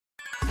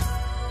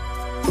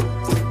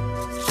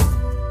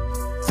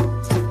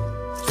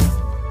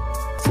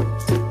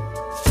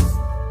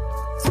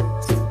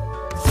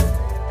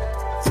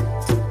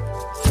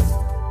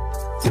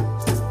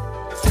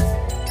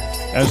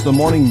As the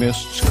morning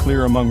mists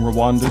clear among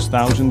Rwanda's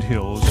 1,000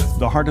 hills,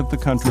 the heart of the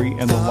country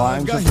and the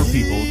lives of her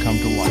people come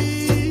to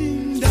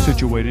light.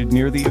 Situated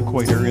near the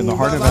equator in the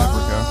heart of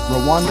Africa,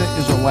 Rwanda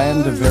is a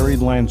land of varied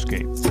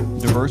landscape,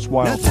 diverse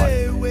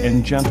wildlife,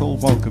 and gentle,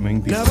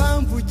 welcoming people.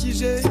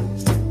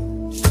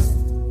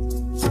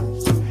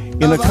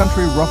 In a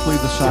country roughly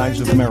the size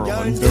of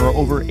Maryland, there are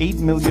over 8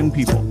 million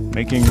people,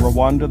 making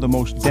Rwanda the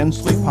most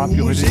densely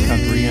populated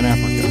country in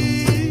Africa.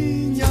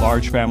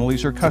 Large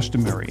families are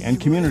customary, and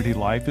community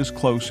life is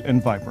close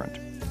and vibrant.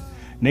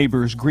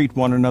 Neighbors greet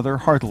one another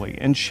heartily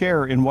and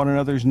share in one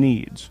another's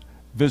needs.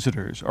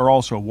 Visitors are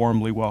also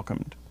warmly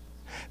welcomed.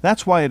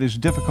 That's why it is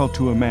difficult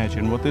to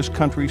imagine what this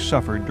country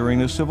suffered during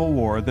the civil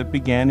war that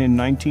began in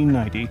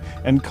 1990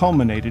 and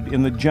culminated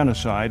in the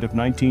genocide of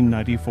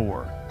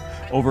 1994.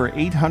 Over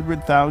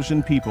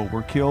 800,000 people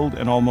were killed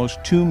and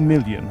almost 2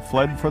 million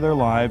fled for their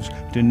lives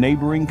to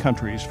neighboring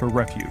countries for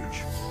refuge.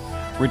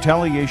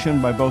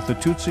 Retaliation by both the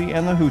Tutsi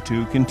and the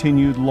Hutu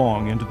continued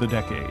long into the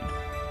decade.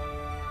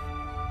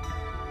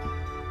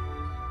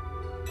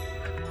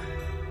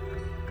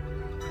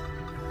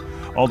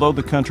 Although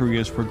the country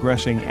is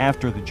progressing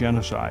after the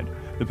genocide,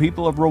 the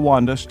people of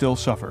Rwanda still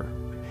suffer.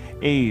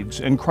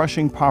 AIDS and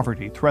crushing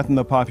poverty threaten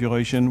the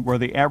population, where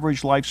the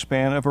average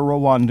lifespan of a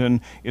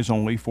Rwandan is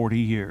only 40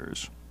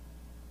 years.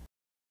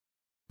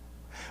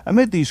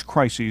 Amid these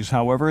crises,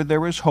 however,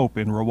 there is hope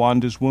in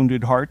Rwanda's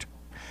wounded heart.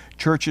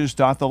 Churches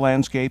dot the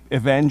landscape,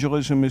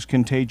 evangelism is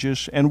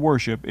contagious, and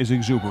worship is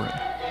exuberant.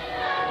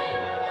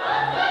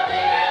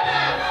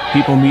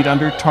 People meet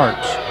under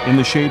tarps, in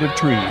the shade of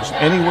trees,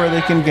 anywhere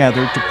they can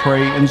gather to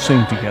pray and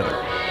sing together.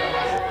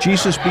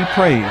 Jesus be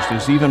praised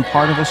is even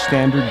part of a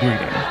standard greeting.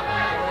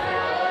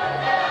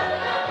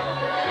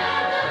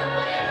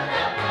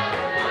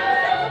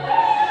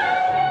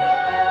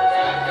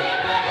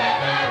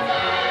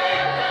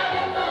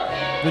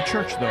 The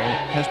church, though,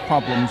 has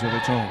problems of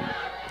its own.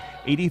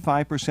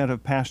 85%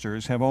 of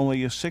pastors have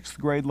only a 6th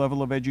grade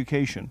level of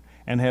education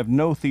and have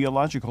no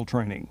theological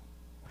training.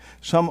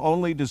 Some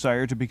only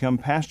desire to become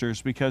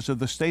pastors because of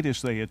the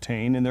status they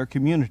attain in their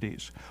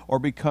communities or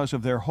because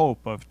of their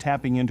hope of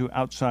tapping into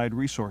outside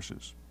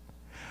resources.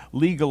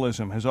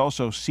 Legalism has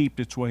also seeped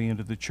its way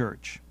into the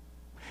church.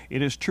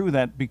 It is true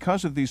that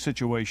because of these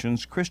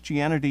situations,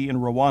 Christianity in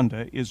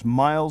Rwanda is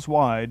miles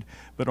wide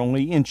but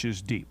only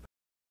inches deep.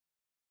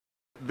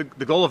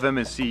 The goal of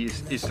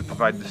MSC is to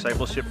provide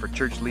discipleship for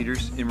church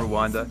leaders in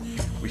Rwanda.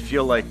 We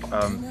feel like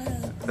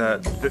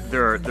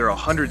there are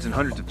hundreds and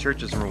hundreds of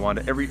churches in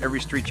Rwanda. Every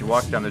street you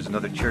walk down, there's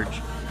another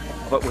church.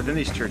 But within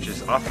these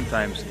churches,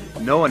 oftentimes,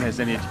 no one has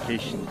any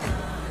education.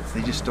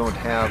 They just don't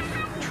have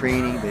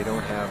training, they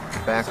don't have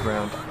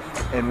background,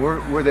 and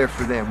we're there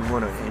for them. We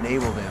want to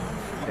enable them,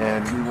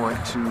 and we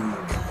want to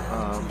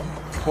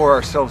pour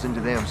ourselves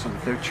into them so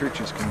that their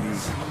churches can be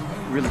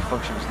really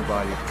function as the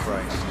body of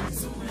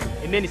Christ.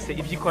 NCM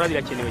ibyo ikora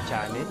birakenewe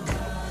cyane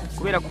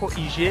kubera ko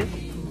ije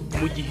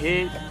mu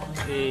gihe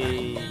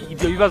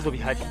ibyo bibazo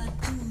bihari.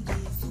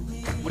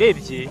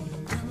 Urebye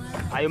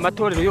ayo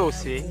matorero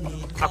yose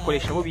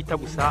akoresha abo bita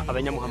gusa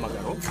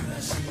abanyamuhamagaro,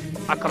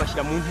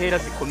 akabashyira mu ntera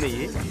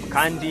zikomeye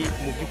kandi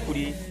mu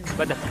by'ukuri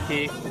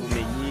badafite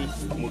ubumenyi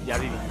mu bya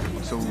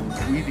Bibiliya. So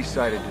we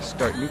decided to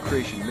start New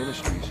Creation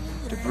Ministries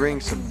to bring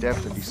some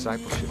depth and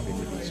discipleship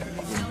into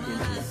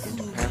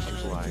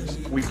pastors' lives.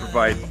 We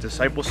provide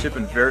discipleship,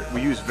 and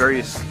we use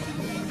various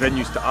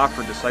venues to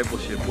offer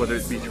discipleship, whether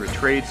it be through a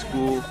trade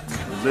school,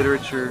 through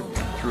literature,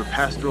 through a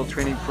pastoral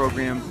training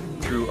program,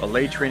 through a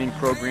lay training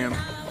program,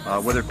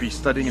 whether it be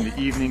studying in the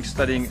evening,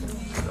 studying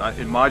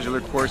in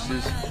modular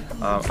courses.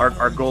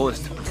 Our goal is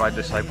to provide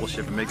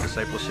discipleship and make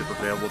discipleship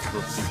available to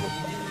those people.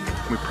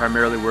 We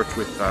primarily work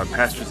with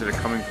pastors that are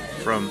coming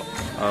from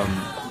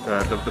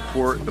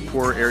the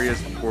poor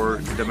areas, the poor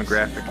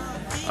demographic.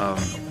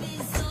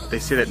 They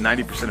say that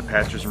 90% of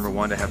pastors in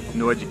Rwanda have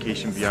no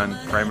education beyond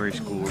primary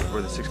school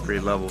or the 6th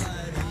grade level.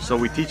 So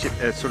we teach it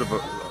at sort of a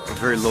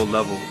very low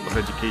level of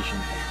education.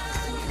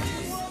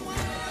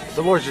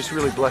 The Lord's just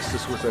really blessed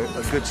us with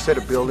a good set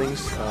of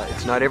buildings.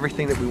 It's not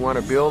everything that we want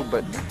to build,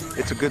 but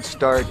it's a good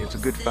start, it's a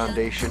good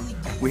foundation.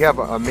 We have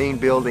a main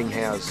building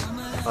has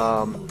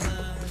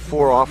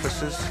 4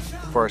 offices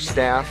for our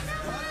staff.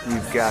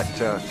 We've got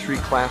 3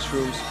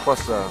 classrooms,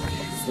 plus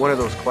one of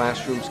those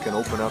classrooms can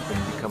open up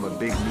and become a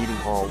big meeting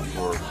hall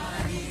for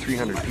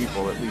 300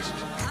 people, at least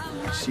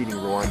seating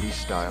Rwandese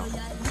style.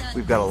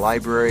 We've got a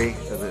library,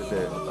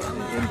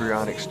 the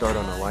embryonic start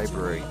on the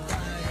library.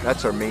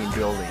 That's our main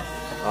building.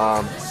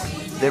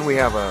 Then we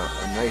have a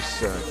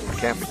nice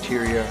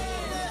cafeteria,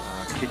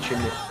 kitchen.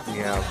 We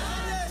have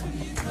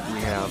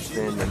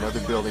then another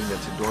building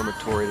that's a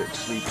dormitory that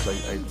sleeps,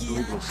 I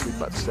believe will sleep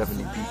about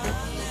 70 people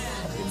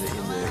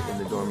in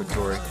the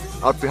dormitory.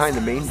 Out behind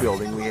the main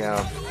building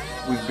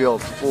we've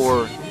built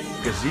 4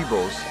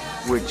 gazebos,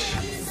 which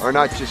are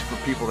not just for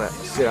people that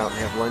sit out and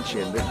have lunch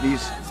in.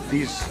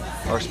 These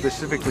are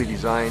specifically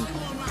designed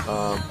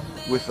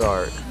with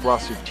our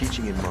philosophy of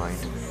teaching in mind,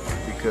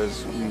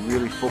 because we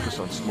really focus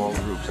on small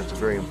groups. That's a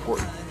very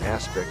important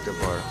aspect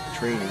of our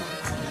training.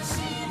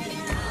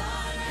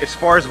 as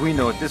far as we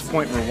know, at this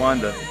point in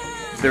Rwanda,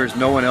 there's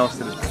no one else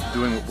that is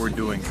doing what we're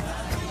doing.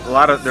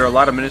 There are a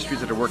lot of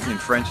ministries that are working in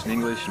French and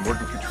English and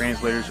working through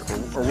translators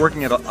or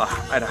working at a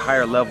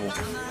higher level.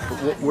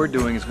 But what we're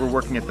doing is we're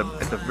working at the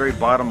very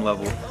bottom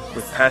level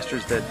with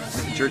pastors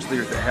church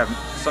leaders that have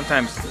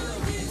sometimes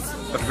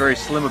a very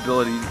slim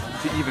ability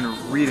to even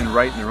read and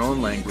write in their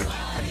own language.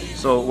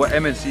 So what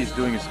MNC is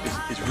doing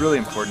is really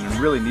important and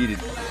really needed.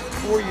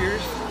 4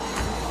 years,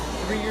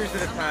 3 years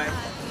at a time,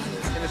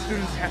 and the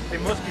students they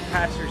must be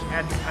pastors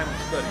at the time of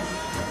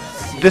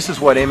study. This is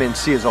what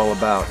MNC is all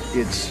about.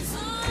 It's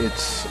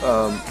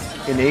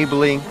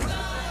enabling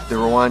the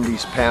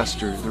Rwandese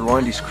pastors, the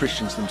Rwandese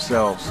Christians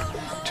themselves,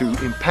 to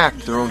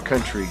impact their own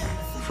country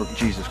for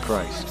Jesus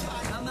Christ.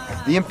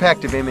 The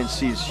impact of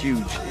MNC is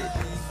huge.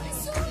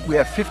 We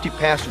have 50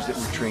 pastors that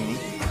we're training.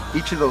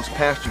 Each of those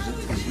pastors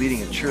is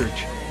leading a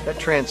church. That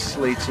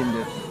translates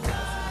into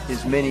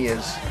as many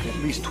as at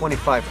least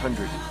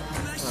 2,500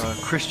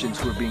 Christians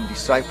who are being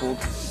discipled,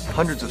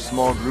 hundreds of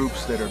small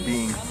groups that are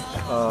being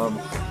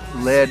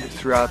led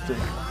throughout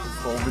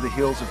over the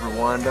hills of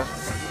Rwanda.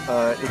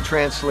 It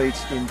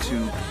translates into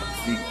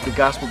the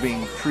gospel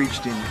being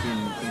preached in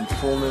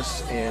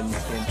fullness and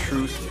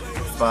truth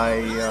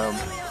by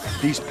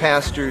these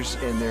pastors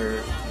and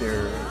their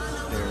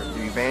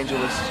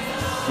evangelists.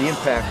 The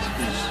impact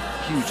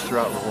is huge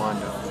throughout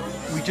Rwanda.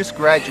 We just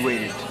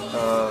graduated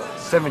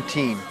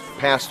 17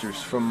 pastors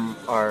from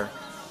our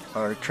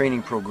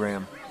training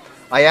program.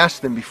 I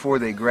asked them before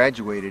they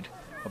graduated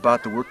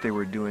about the work they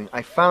were doing.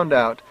 I found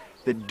out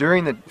that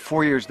during the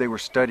 4 years they were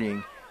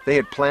studying, they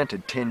had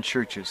planted 10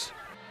 churches.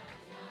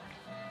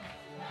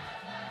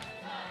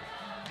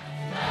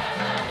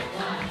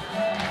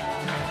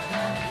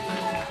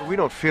 So we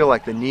don't feel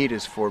like the need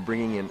is for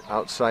bringing in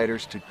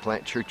outsiders to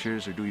plant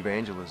churches or do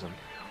evangelism.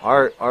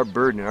 Our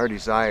burden, our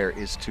desire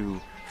is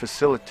to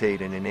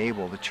facilitate and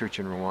enable the church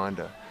in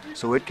Rwanda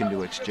so it can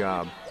do its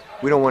job.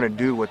 We don't want to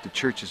do what the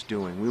church is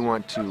doing. We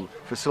want to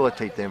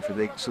facilitate them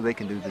so they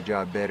can do the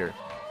job better.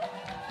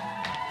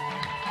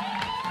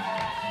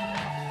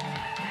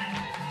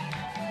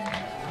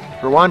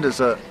 Rwanda is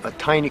a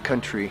tiny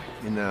country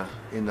in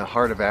the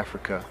heart of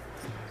Africa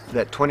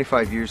that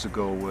 25 years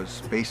ago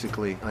was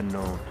basically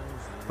unknown.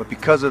 But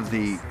because of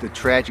the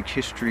tragic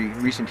history,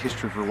 recent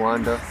history of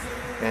Rwanda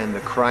and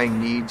the crying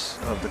needs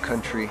of the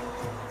country,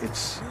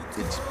 it's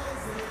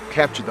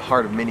captured the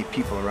heart of many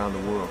people around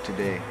the world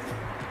today.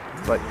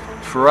 But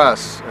for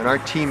us and our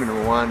team in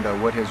Rwanda,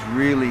 what has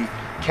really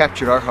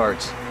captured our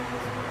hearts,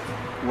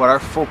 what our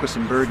focus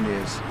and burden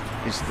is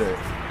the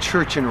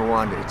church in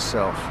Rwanda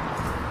itself.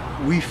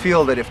 We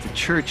feel that if the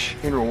church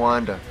in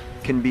Rwanda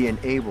can be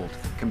enabled,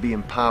 can be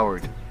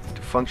empowered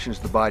to function as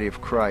the body of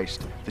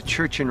Christ, the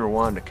church in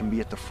Rwanda can be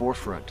at the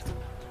forefront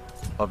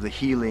of the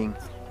healing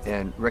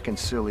and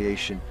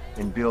reconciliation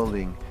and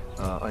building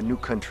a new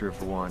country of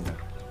Rwanda.